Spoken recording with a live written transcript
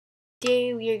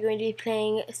Today we are going to be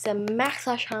playing some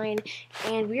Max/Shine,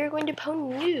 and we are going to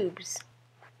pwn noobs.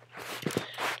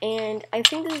 And I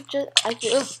think this is just I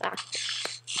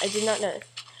did not notice.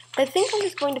 But I think I'm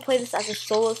just going to play this as a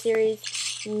solo series.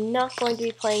 I'm not going to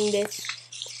be playing this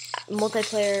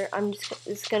multiplayer.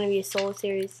 It's going to be a solo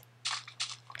series.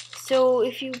 So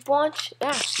if you want,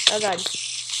 oh god,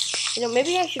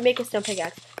 maybe I should make a stone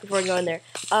pickaxe before I go in there.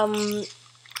 But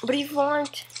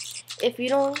if you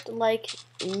don't like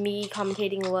me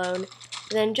commentating alone,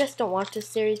 then just don't watch this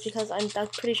series because I'm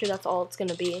pretty sure that's all it's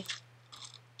gonna be.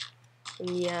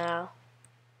 Yeah.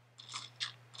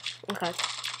 Okay.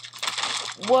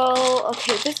 Well,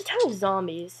 okay, there's a ton of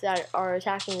zombies that are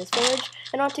attacking this village.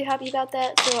 I'm not too happy about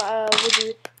that, so,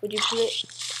 would you please?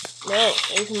 No,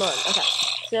 come on. Okay.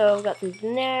 So, we've got some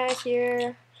dinars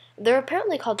here. They're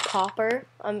apparently called copper.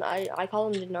 I call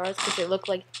them dinars because they look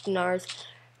like dinars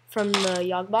from the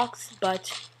Yog box,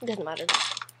 but it doesn't matter.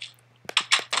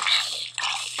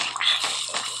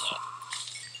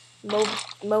 Mo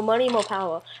money, mo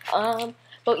power.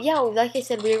 But yeah, like I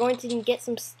said, we're going to get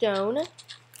some stone,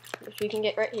 which we can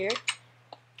get right here.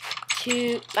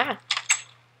 Shift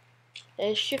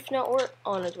not work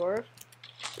on a dwarf.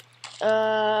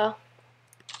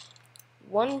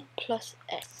 1 plus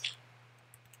S.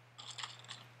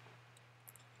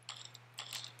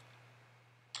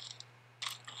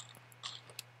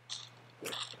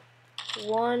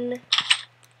 One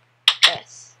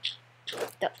S.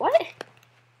 What?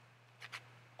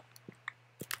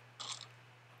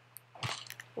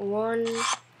 1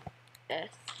 S.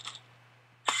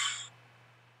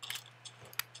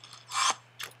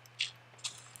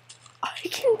 I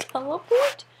can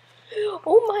teleport?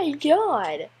 Oh my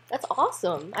god! That's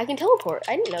awesome! I can teleport.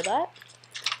 I didn't know that.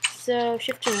 So,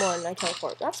 shift and 1, I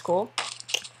teleport. That's cool.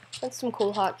 That's some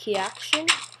cool hotkey action.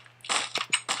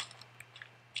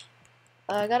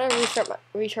 I gotta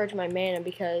recharge my mana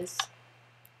because...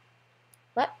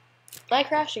 What? I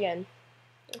crashed again.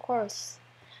 Of course.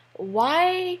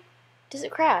 Why does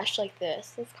it crash like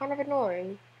this? It's kind of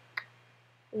annoying,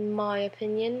 in my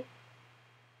opinion.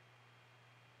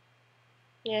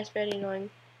 Yeah, it's very annoying.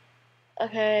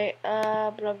 Okay,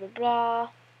 blah blah blah.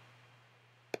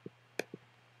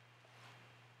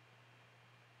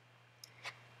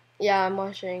 Yeah, I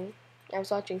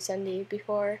was watching Sunday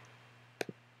before.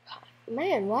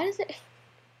 Man, why does it...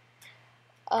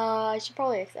 I should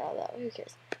probably exit out of that. Who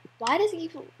cares? Why does it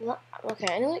keep...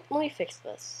 Okay, let me fix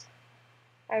this.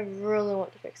 I really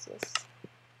want to fix this.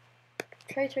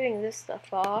 Try turning this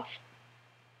stuff off.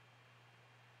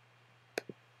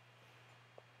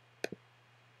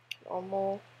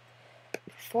 Normal.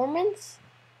 Performance?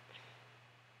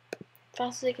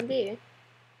 Fast as it can be.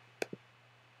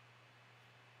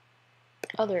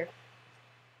 Other.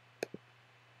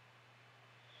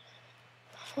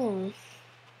 I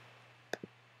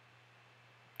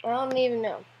don't even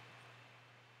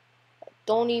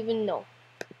know.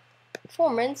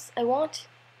 Performance, I want...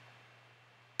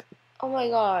 Oh my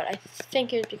god, I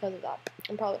think it's because of that.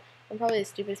 I'm probably the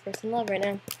stupidest person in love right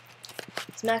now.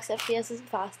 This max FPS is the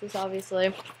fastest,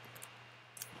 obviously.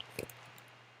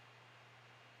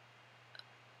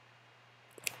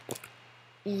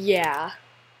 Yeah.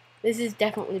 This is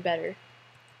definitely better.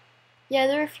 Yeah,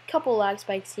 there are a couple lag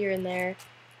spikes here and there.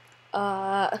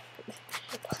 Lag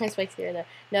spikes here and there.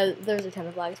 No, there's a ton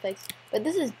of lag spikes. But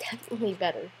this is definitely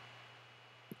better.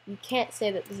 You can't say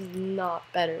that this is not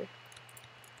better.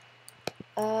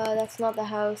 That's not the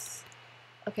house.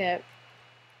 Okay.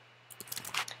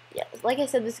 Yeah, like I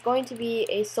said, this is going to be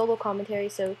a solo commentary,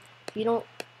 so if you don't...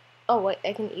 Oh, wait,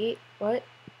 I can eat? What?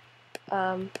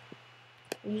 You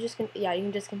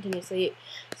can just continuously eat.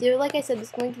 So, like I said, this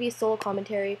is going to be a solo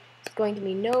commentary. There's going to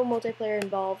be no multiplayer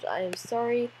involved. I am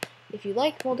sorry. If you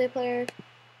like multiplayer,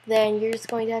 then you're just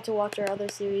going to have to watch our other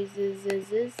series.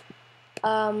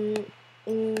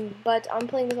 But I'm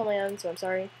playing this on my own, so I'm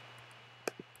sorry.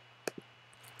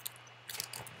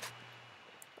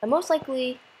 I most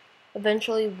likely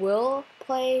eventually will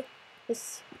play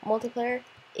this multiplayer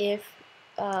if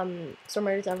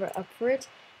Stormrider is ever up for it.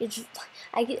 It's just,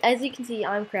 as you can see,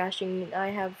 I'm crashing.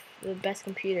 I have the best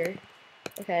computer.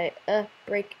 Okay,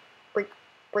 break.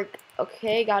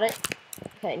 Okay, got it.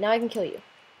 Okay, now I can kill you.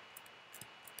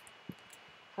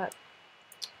 Cut.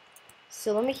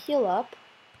 So let me heal up.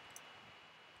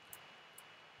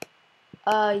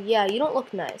 Yeah, you don't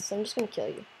look nice, so I'm just gonna kill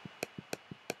you.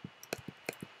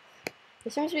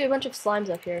 There seems to be a bunch of slimes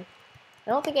up here.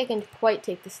 I don't think I can quite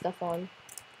take this stuff on.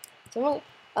 So we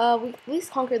at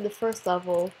least conquered the first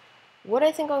level. What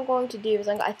I think I'm going to do is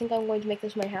I think I'm going to make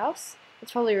this my house.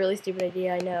 It's probably a really stupid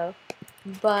idea, I know.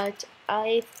 But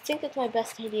I think it's my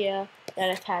best idea that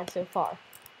I've had so far.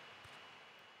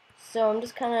 So I'm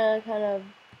just kind of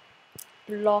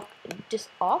block this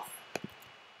off,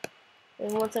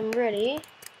 and once I'm ready,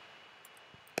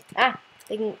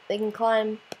 they can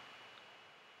climb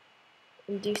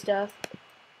and do stuff.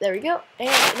 There we go,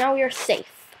 and now we are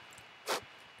safe.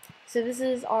 So this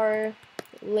is our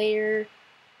layer.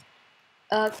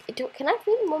 Can I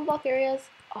fit in 1 block areas?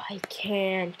 Oh, I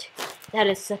can't. That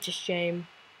is such a shame.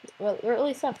 Well, it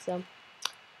really sucks though.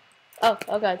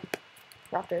 Oh god,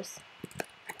 raptors.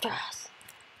 Raptors.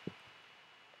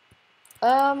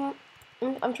 I'm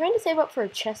trying to save up for a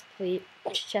chest plate.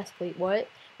 Chest plate, what?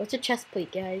 What's a chest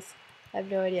plate, guys? I have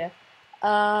no idea.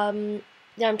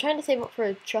 Yeah, I'm trying to save up for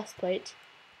a chest plate.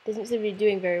 Doesn't seem to be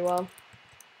doing very well.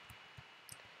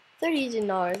 30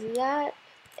 dinars, is that?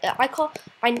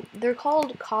 They're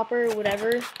called copper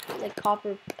whatever, like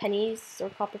copper pennies or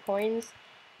copper coins.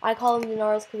 I call them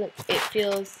dinars because it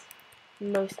feels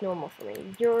most normal for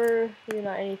me. You're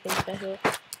not anything special.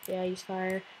 Yeah, use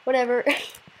fire. Whatever.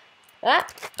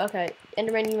 Okay.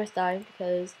 Enderman, you must die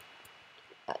because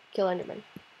kill Enderman.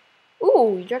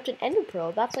 Ooh, you dropped an Ender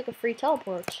Pearl. That's like a free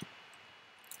teleport.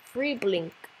 Free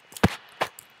blink.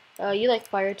 You like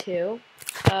fire too.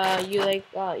 You like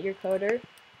your coder.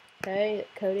 Okay,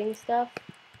 coding stuff.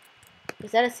 Is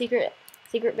that a secret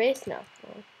base? No.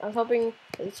 I was hoping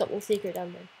there's something secret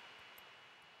down there.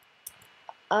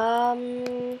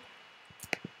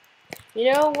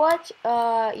 You know what?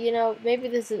 Maybe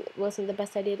this wasn't the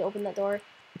best idea to open that door.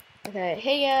 Okay,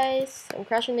 hey guys, I'm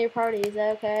crashing your party. Is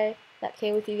that okay? Is that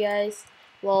okay with you guys?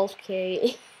 Lol,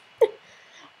 okay.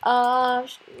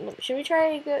 Should we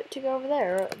try to go over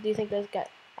there? Or do you think those guys?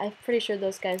 I'm pretty sure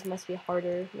those guys must be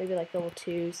harder. Maybe like level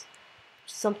 2s.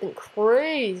 Something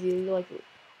crazy. Like,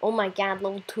 oh my god,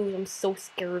 level 2s. I'm so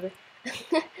scared.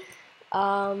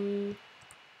 In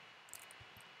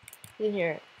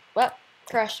here. Well,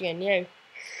 crashed again. Yay.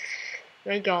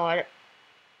 My god.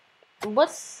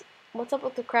 What's up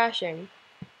with the crashing?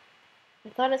 I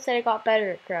thought it said it got better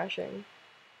at crashing.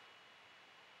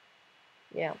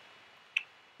 Yeah.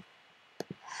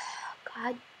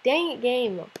 God dang it,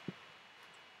 game.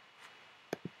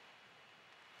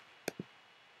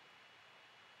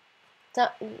 So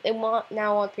it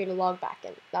now wants me to log back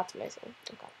in. That's amazing.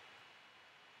 Okay.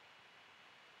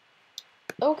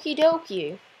 Okie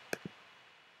dokie.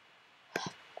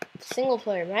 Single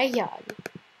player, my god.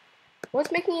 What's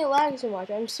making it lag so much?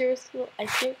 Oh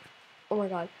my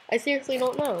god. I seriously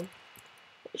don't know.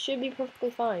 It should be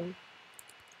perfectly fine.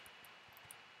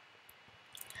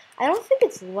 I don't think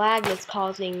it's lag that's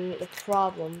causing the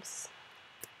problems.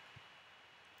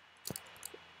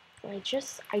 I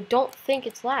don't think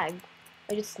it's lag.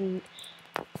 I think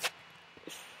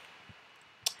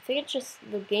it's just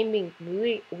the game being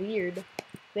really weird.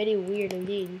 Very weird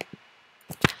indeed.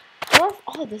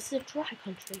 Oh, this is a dry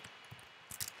country.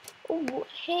 Oh,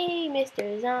 hey,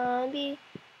 Mr. Zombie.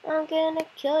 I'm gonna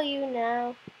kill you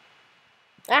now.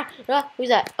 Who's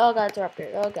that? Oh god, it's a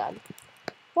raptor. Oh god.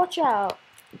 Watch out.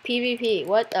 PvP.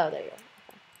 What? Oh, there you go.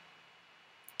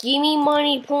 Give me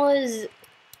money, please.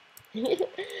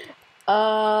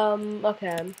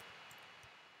 Okay.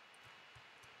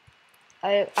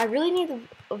 I really need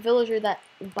a villager that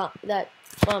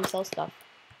sells stuff.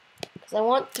 Because I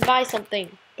want to buy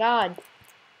something. God.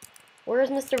 Where's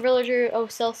Mr. Villager? Oh,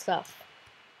 sell stuff.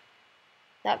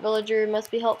 That villager must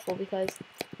be helpful because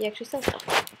he actually sells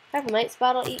stuff. Have a night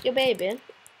spot, I'll eat your baby.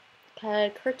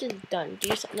 Kurt is done.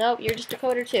 Nope, you're just a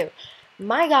coder too.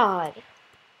 My god.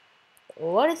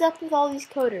 What is up with all these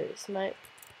coders right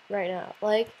now?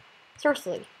 Like,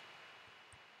 seriously.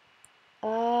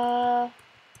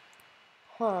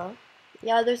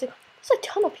 Yeah, there's a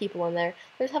ton of people in there.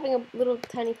 They're just having a little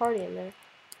tiny party in there.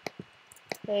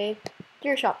 Okay,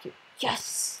 gear shopkeep.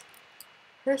 Yes!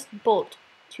 First bolt,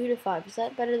 2 to 5. Is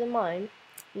that better than mine?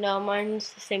 No,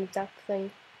 mine's the same exact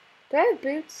thing. Do I have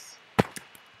boots?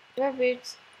 Do I have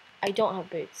boots? I don't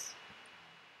have boots.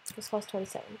 This costs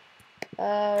 27.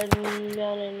 No.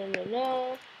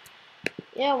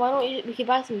 Yeah, why don't we could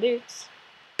buy some boots.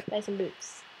 Buy some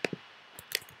boots.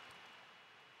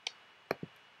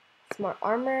 Smart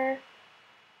armor.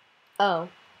 Oh.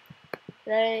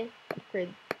 Did I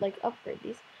upgrade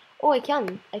these? Oh, I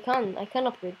can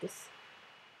upgrade this.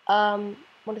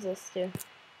 What does this do?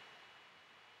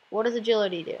 What does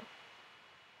agility do?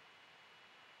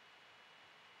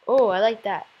 Oh, I like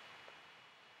that.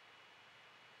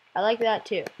 I like that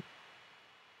too.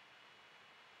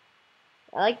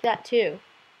 Yeah,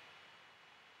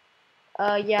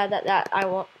 that I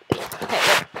want. Okay,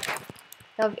 wait.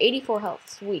 I have 84 health.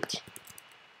 Sweet.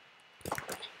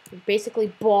 We're basically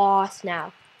boss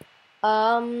now.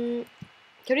 Can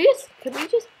Could we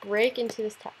just break into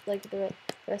this like the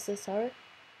rest of this tower?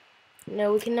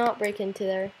 No, we cannot break into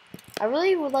there. I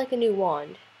really would like a new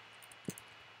wand.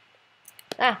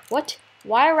 Ah, what?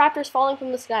 Why are raptors falling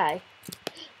from the sky?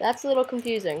 That's a little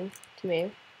confusing to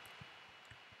me.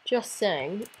 Just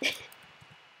saying.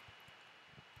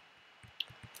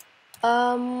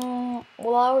 Well,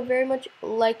 I would very much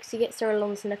like to get started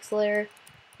on this next layer.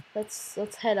 Let's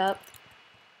head up.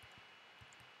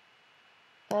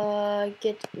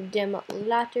 Get dim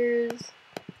ladders.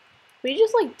 We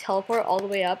just like teleport all the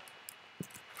way up.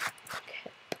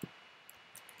 Okay.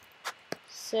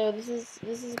 So this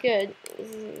is good.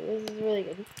 This is really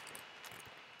good.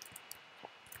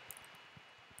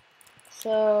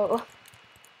 So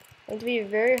it's going to be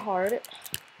very hard.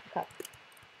 Okay.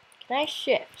 Can I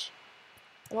shift?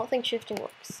 I don't think shifting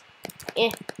works.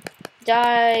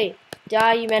 Die,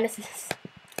 you menaces.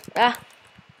 Ah.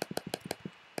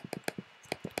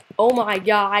 Oh my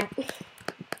god.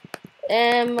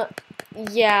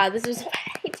 Yeah, this was a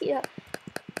bad idea.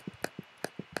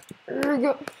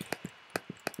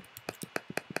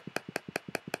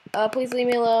 Please leave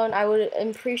me alone. I would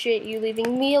appreciate you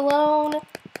leaving me alone.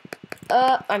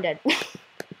 I'm dead.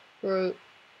 Did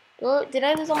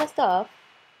I lose all my stuff?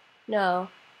 No.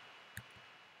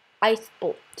 Ice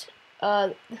bolt.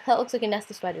 That looks like a nest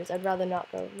of spiders. I'd rather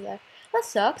not go over there. That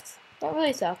sucks. That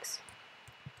really sucks.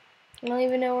 I don't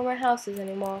even know where my house is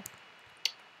anymore.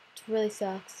 It really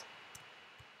sucks.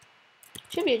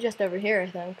 Should be just over here, I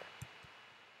think.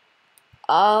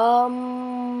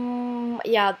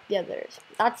 Yeah, there is.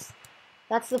 That's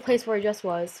the place where I just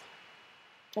was.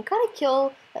 I gotta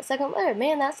kill that second layer.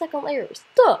 Man, that second layer is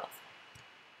tough.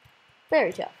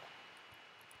 Very tough.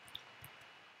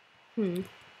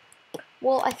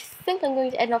 Well, I think I'm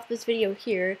going to end off this video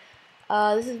here.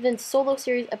 This has been Solo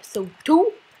Series Episode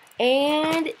 2.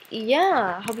 And,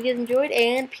 yeah, hope you guys enjoyed.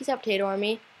 And peace out, Potato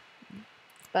Army.